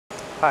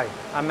Hi,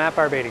 I'm Matt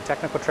Barbati,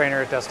 Technical Trainer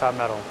at Desktop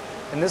Metal.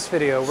 In this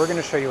video, we're going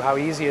to show you how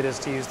easy it is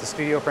to use the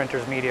Studio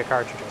Printer's media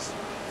cartridges.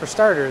 For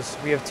starters,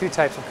 we have two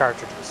types of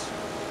cartridges: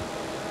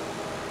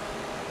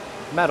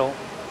 metal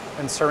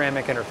and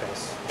ceramic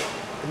interface.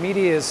 The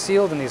media is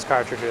sealed in these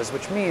cartridges,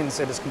 which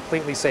means it is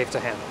completely safe to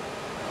handle.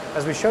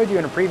 As we showed you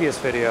in a previous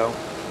video,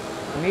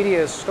 the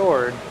media is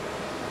stored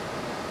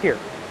here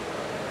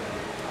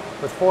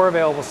with 4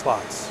 available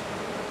slots,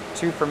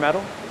 2 for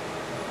metal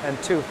and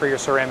 2 for your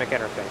ceramic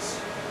interface,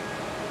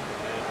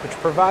 which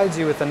provides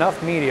you with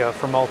enough media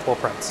for multiple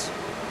prints.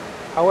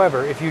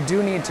 However, if you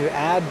do need to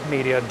add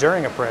media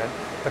during a print,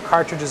 the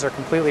cartridges are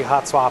completely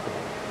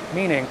hot-swappable,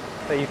 meaning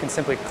that you can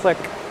simply click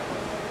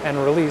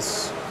and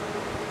release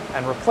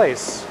and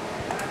replace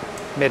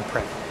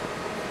mid-print.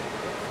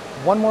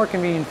 One more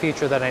convenient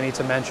feature that I need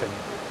to mention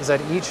is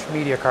that each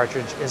media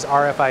cartridge is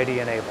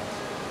RFID-enabled,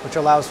 which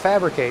allows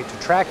Fabricate to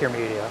track your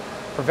media,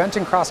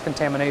 preventing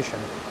cross-contamination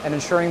and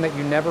ensuring that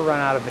you never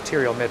run out of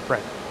material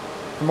mid-print.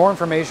 For more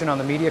information on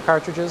the media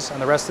cartridges and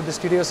the rest of the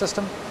Studio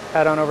system,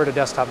 head on over to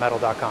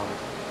desktopmetal.com.